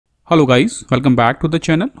Hello guys, welcome back to the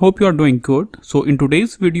channel. Hope you are doing good. So in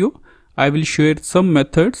today's video, I will share some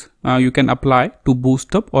methods you can apply to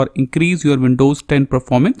boost up or increase your Windows 10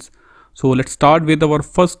 performance. So let's start with our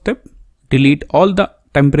first step. Delete all the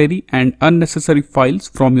temporary and unnecessary files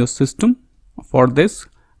from your system. For this,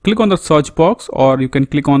 click on the search box or you can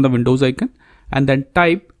click on the Windows icon and then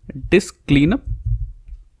type disk cleanup.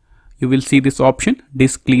 You will see this option,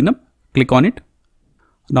 disk cleanup. Click on it.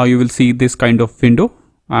 Now you will see this kind of window.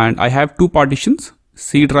 And I have two partitions,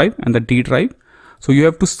 C drive and the D drive. So you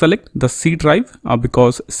have to select the C drive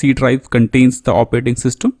because C drive contains the operating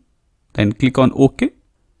system. Then click on OK.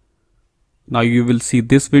 Now you will see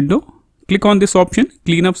this window. Click on this option,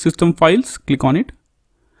 clean up system files. Click on it.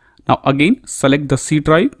 Now again, select the C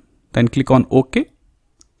drive. Then click on OK.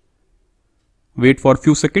 Wait for a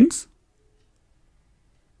few seconds.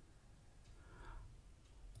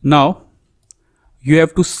 Now you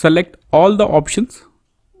have to select all the options.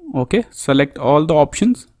 Okay, select all the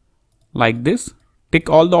options like this, tick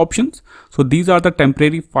all the options. So these are the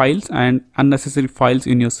temporary files and unnecessary files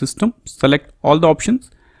in your system. Select all the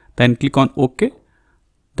options, then click on OK.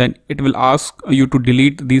 Then it will ask you to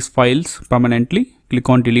delete these files permanently. Click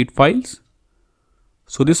on delete files.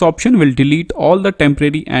 So this option will delete all the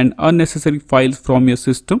temporary and unnecessary files from your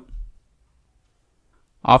system.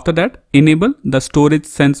 After that, enable the storage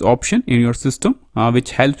sense option in your system,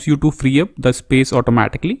 which helps you to free up the space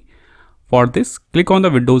automatically. For this, click on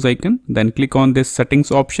the Windows icon, then click on this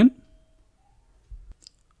settings option.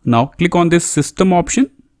 Now click on this system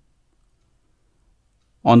option.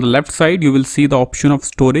 On the left side, you will see the option of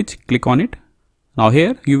storage. Click on it. Now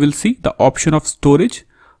here you will see the option of storage.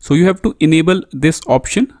 So you have to enable this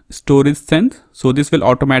option, storage sense. So this will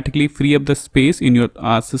automatically free up the space in your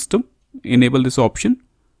system. Enable this option.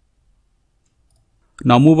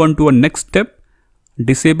 Now move on to a next step.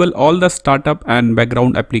 Disable all the startup and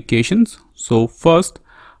background applications. So first,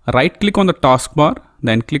 right click on the taskbar,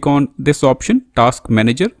 then click on this option, Task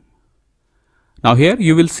Manager. Now here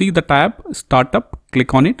you will see the tab Startup.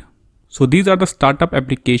 Click on it. So these are the startup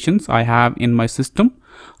applications I have in my system.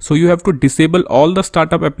 So you have to disable all the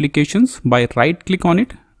startup applications by right click on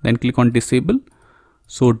it, then click on Disable.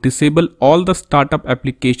 So disable all the startup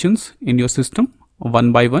applications in your system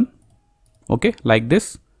one by one. Okay, like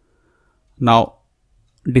this. Now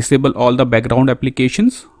disable all the background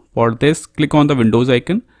applications. For this, click on the Windows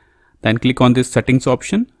icon, then click on this settings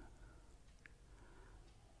option.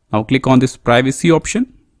 Now click on this privacy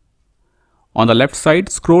option. On the left side,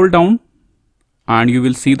 scroll down and you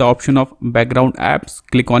will see the option of background apps.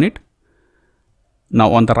 Click on it.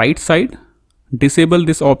 Now on the right side, disable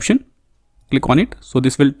this option. Click on it. So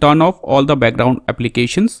this will turn off all the background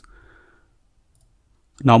applications.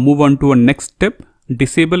 Now move on to a next step,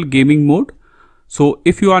 disable gaming mode. So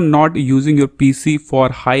if you are not using your PC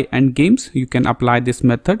for high-end games, you can apply this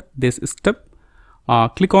method, this step.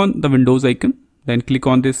 Click on the Windows icon, then click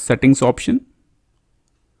on this settings option.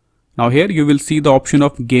 Now here you will see the option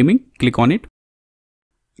of gaming. Click on it.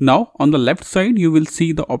 Now on the left side, you will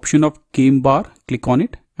see the option of game bar. Click on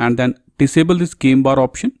it and then disable this game bar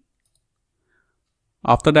option.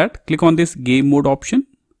 After that, click on this game mode option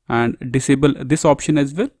and disable this option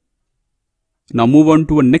as well. Now move on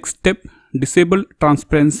to a next step, disable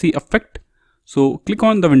transparency effect. So click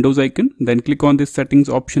on the Windows icon, then click on this settings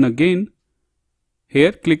option again.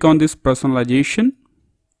 Here click on this personalization.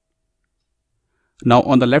 Now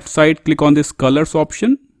on the left side, click on this colors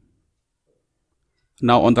option.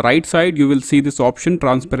 Now on the right side, you will see this option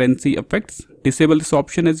transparency effects. Disable this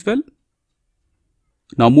option as well.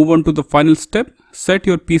 Now move on to the final step, set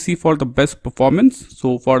your PC for the best performance.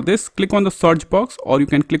 So for this, click on the search box or you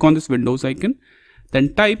can click on this Windows icon.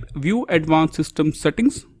 Then type view advanced system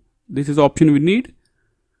settings. This is the option we need.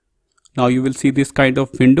 Now you will see this kind of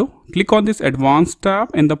window. Click on this advanced tab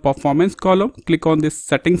in the performance column. Click on this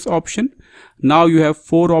settings option. Now you have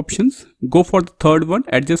 4 options. Go for the third one,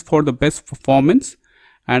 adjust for the best performance.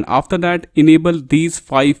 And after that, enable these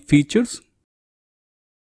 5 features.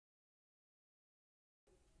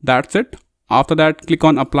 That's it. After that, click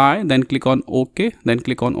on apply, then click on OK, then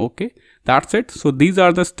click on OK. That's it. So these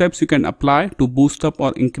are the steps you can apply to boost up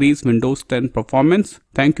or increase Windows 10 performance.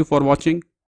 Thank you for watching.